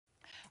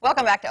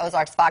Welcome back to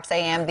Ozarks Fox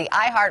AM. The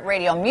iHeart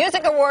Radio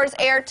Music Awards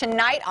air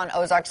tonight on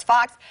Ozarks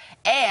Fox.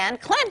 And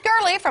Clint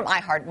Gurley from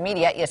iHeart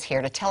Media is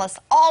here to tell us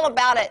all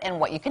about it and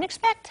what you can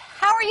expect.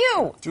 How are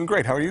you? Doing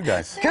great. How are you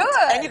guys? Good.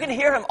 And you can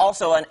hear him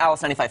also on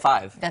Alice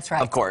 95.5. That's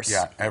right. Of course.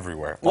 Yeah,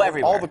 everywhere. Well,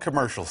 everywhere. All the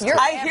commercials.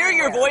 I hear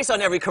your voice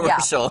on every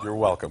commercial. You're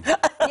welcome.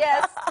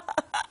 Yes.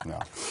 No.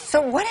 So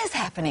what is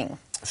happening?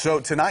 So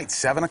tonight,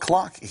 7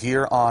 o'clock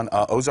here on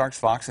Ozarks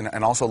Fox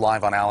and also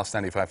live on Alice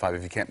 95.5.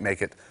 If you can't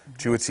make it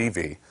to a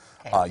TV,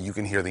 you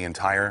can hear the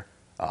entire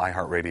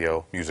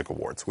iHeartRadio Music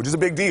Awards, which is a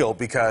big deal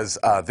because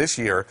this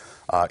year,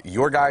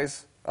 your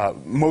guys'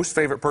 most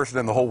favorite person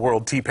in the whole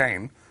world,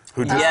 T-Pain,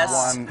 who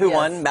just won. Who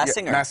won Masked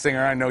Singer. Masked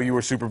Singer. I know you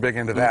were super big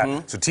into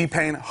that. So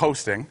T-Pain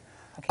hosting.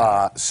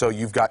 So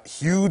you've got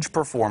huge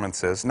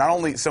performances, not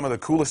only some of the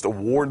coolest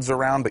awards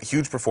around, but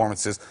huge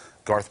performances.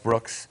 Garth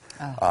Brooks,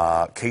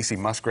 Casey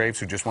Musgraves,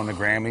 who just won the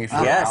Grammy for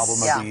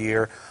Album of the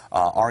Year,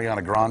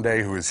 Ariana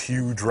Grande, who is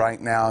huge right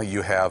now.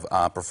 You have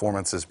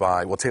performances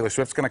by, well, Taylor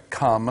Swift's going to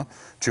come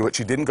to it.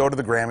 She didn't go to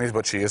the Grammys,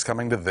 but she is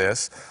coming to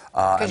this.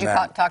 Because you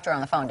talked to her on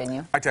the phone, didn't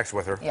you? I text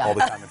with her all the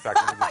time. In fact,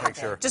 let me just make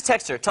sure. Just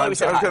text her. Tell her we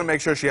said I was hi. going to make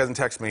sure she hasn't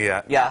texted me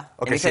yet. Yeah.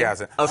 Okay, she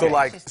hasn't.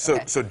 Okay.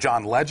 So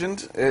John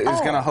Legend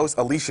is going to host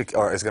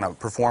is going to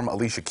perform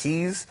Alicia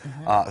Keys,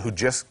 who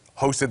just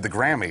hosted the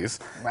Grammys,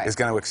 is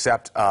going to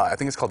accept, I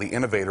think it's called the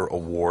Innovator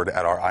Award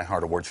at our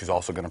iHeart Award. She's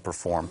also going to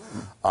perform,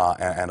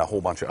 and a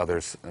whole bunch of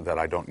others that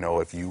I don't know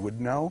if you would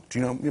know. Do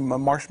you know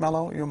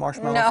Marshmello? You a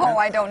Marshmello No, fan?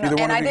 I don't know.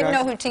 Either And I didn't guys?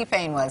 know who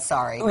T-Pain was,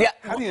 sorry. Yeah.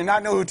 How do you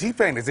not know who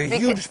T-Pain is? It's a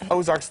huge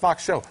Ozarks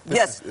Fox show.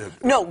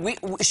 No,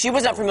 she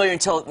was not familiar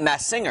until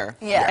Masked Singer.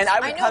 Yes. And I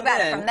would know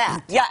about it from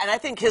that. Yeah, and I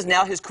think his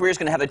career is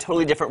going to have a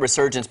totally different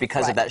resurgence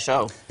because of that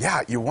show.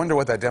 Yeah, you wonder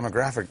what that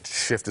demographic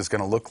shift is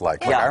going to look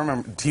like. Yeah. I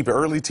remember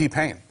early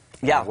T-Pain.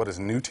 Yeah. What does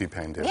new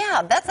T-Pain do?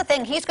 Yeah, that's the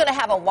thing. He's going to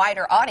have a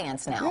wider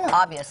audience now,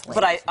 obviously.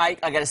 But I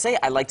got to say,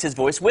 I liked his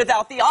voice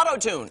without the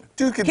auto-tune.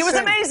 Dude he was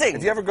amazing.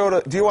 If you ever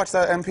do you watch the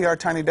NPR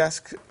Tiny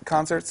Desk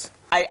concerts?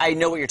 I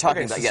know what you're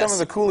talking about, so yes. Some of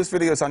the coolest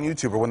videos on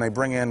YouTube are when they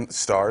bring in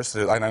stars.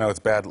 I know it's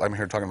bad, I'm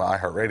here talking about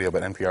iHeartRadio,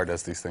 but NPR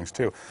does these things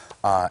too.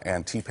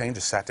 And T-Pain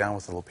just sat down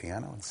with a little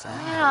piano and sang.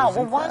 Wow,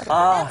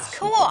 well, that's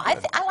cool. I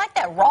like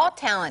that raw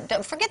talent.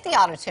 Don't forget the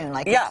auto-tune,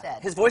 like you said. Yeah,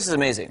 his voice is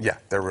amazing. Yeah,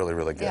 they're really,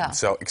 really good. Yeah.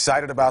 So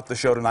excited about the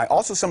show tonight.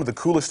 Also some of the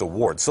coolest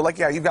awards. So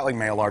you've got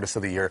Male Artist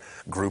of the Year,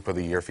 Group of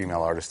the Year,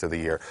 Female Artist of the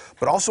Year,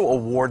 but also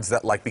awards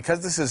that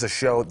because this is a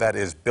show that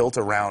is built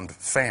around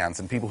fans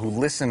and people who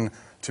listen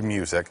to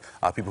music,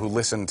 people who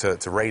listen to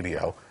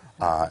radio.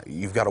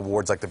 You've got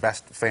awards like the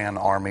Best Fan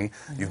Army.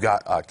 You've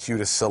got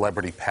Cutest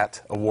Celebrity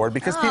Pet Award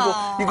because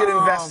you get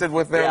invested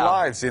with their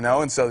lives,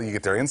 and so you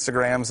get their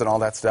Instagrams and all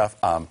that stuff.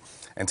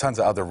 And tons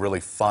of other really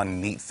fun,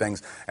 neat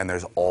things, and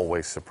there's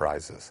always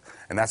surprises.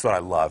 And that's what I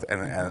love.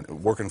 And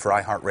working for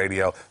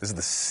iHeartRadio, this is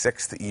the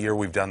 6th year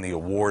we've done the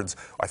awards.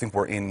 I think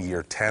we're in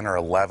year 10 or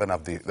 11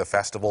 of the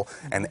festival.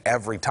 And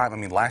every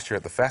time, last year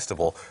at the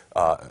festival,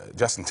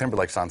 Justin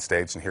Timberlake's on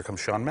stage, and here comes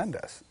Shawn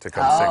Mendes to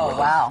come sing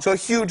with him. So a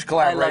huge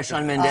collaboration. I love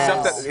Shawn Mendes.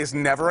 Stuff that is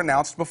never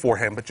announced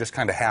beforehand, but just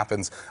kind of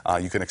happens.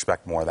 You can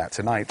expect more of that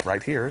tonight,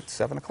 right here at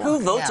 7 o'clock. Who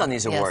votes on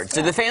these awards?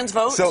 Do the fans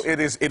vote? So it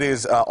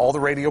is all the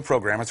radio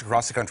programmers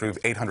across the country. We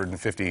have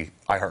 850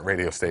 iHeart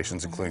radio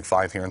stations, including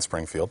 5 here in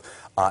Springfield.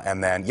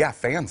 And then,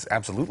 fans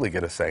absolutely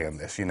get a say in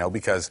this,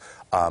 because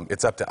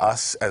it's up to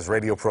us as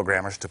radio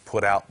programmers to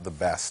put out the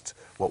best,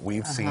 what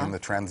we've seen, the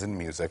trends in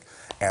music,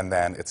 and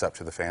then it's up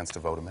to the fans to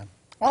vote them in.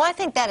 Well, I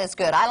think that is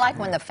good. I like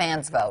when the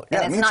fans vote.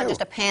 And it's not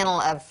just a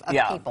panel of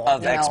people.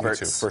 Of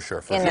experts. For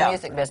sure. In the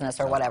music business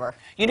or whatever.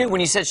 You know,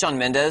 when you said Shawn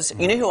Mendes,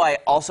 you know who I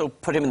also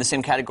put him in the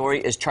same category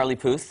is Charlie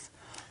Puth?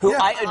 Who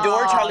I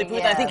adore Charlie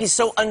Puth. I think he's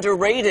so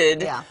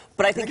underrated,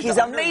 but I think he's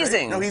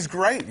amazing. No, he's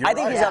great. I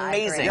think he's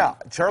amazing. Yeah,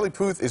 Charlie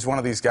Puth is one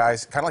of these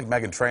guys, kind of like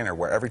Meghan Trainor,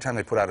 where every time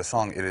they put out a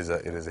song, it is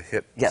a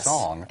hit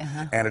song,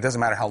 and it doesn't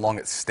matter how long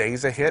it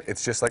stays a hit.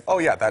 It's just like, oh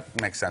yeah,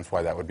 that makes sense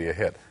why that would be a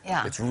hit.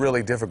 Yeah. It's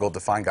really difficult to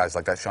find guys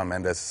like that. Shawn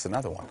Mendes is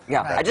another one.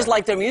 Yeah, I just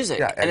like their music,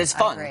 and it's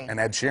fun. And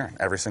Ed Sheeran,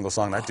 every single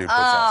song that dude puts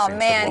out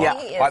seems to blow.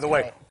 He is By the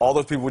way, all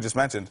those people we just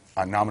mentioned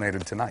are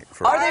nominated tonight.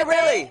 Are they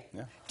really?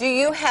 Yeah. Do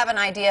you have an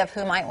idea of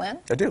who might win?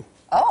 I do.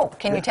 Oh,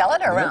 can you tell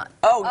it or not?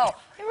 Oh,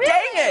 really?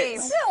 Dang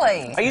it!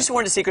 Really? Are you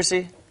sworn to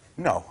secrecy?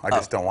 No, I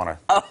just don't want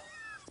to.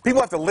 People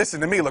have to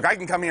listen to me. Look, I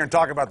can come here and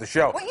talk about the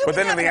show, but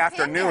then in the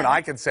afternoon,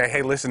 I can say,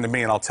 hey, listen to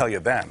me, and I'll tell you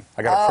then.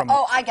 I got to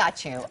promote. I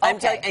got you.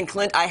 And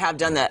Clint, I have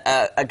done that.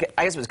 I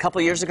guess it was a couple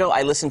of years ago.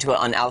 I listened to it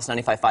on Alice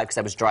 95.5 because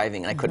I was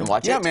driving and I couldn't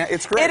watch it. Yeah, man,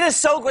 it's great. It is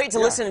so great to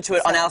listen to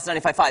it on Alice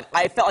 95.5.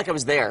 I felt like I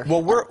was there.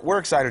 Well, we're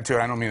excited, too.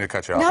 I don't mean to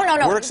cut you off.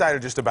 No. We're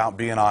excited just about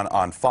being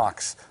on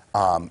Fox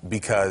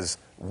because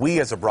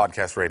we, as a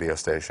broadcast radio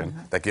station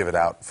that give it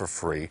out for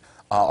free,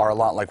 are a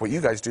lot like what you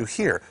guys do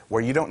here,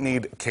 where you don't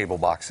need cable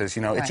boxes.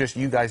 It's just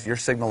you guys, your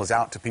signal is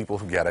out to people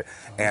who get it,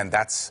 and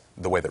that's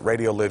the way that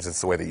radio lives.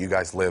 It's the way that you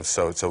guys live.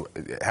 So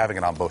having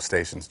it on both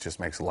stations just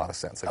makes a lot of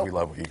sense. Like, we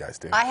love what you guys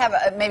do. I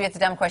have maybe it's a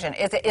dumb question.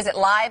 Is it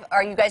live?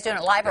 Are you guys doing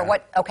it live or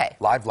what? Okay.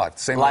 Live.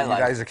 Same way you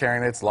guys are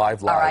carrying it. It's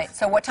live. All right.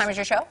 So what time is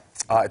your show?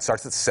 It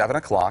starts at 7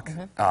 o'clock.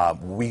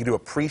 We do a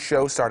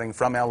pre-show starting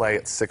from LA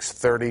at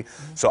 6:30.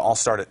 So I'll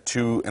start at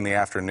 2 in the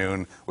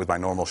afternoon with my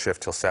normal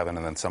shift till 7,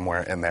 and then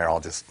somewhere in there I'll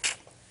just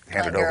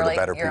hand it over to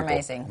better people. You're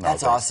amazing.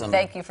 That's awesome.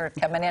 Thank you for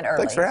coming in early.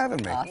 Thanks for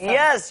having me. Awesome.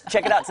 Yes,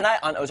 check it out tonight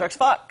on Ozarks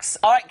Fox.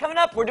 All right, coming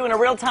up, we're doing a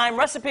real-time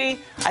recipe.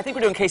 I think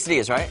we're doing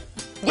quesadillas, right?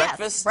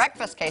 Yes,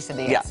 breakfast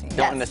quesadillas. Yeah, don't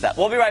want to miss that.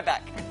 We'll be right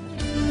back.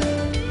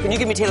 Can you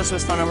give me Taylor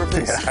Swift's phone number,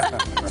 please?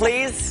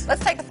 Please?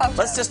 Let's take a photo.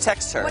 Let's just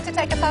text her. Want to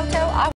take a photo?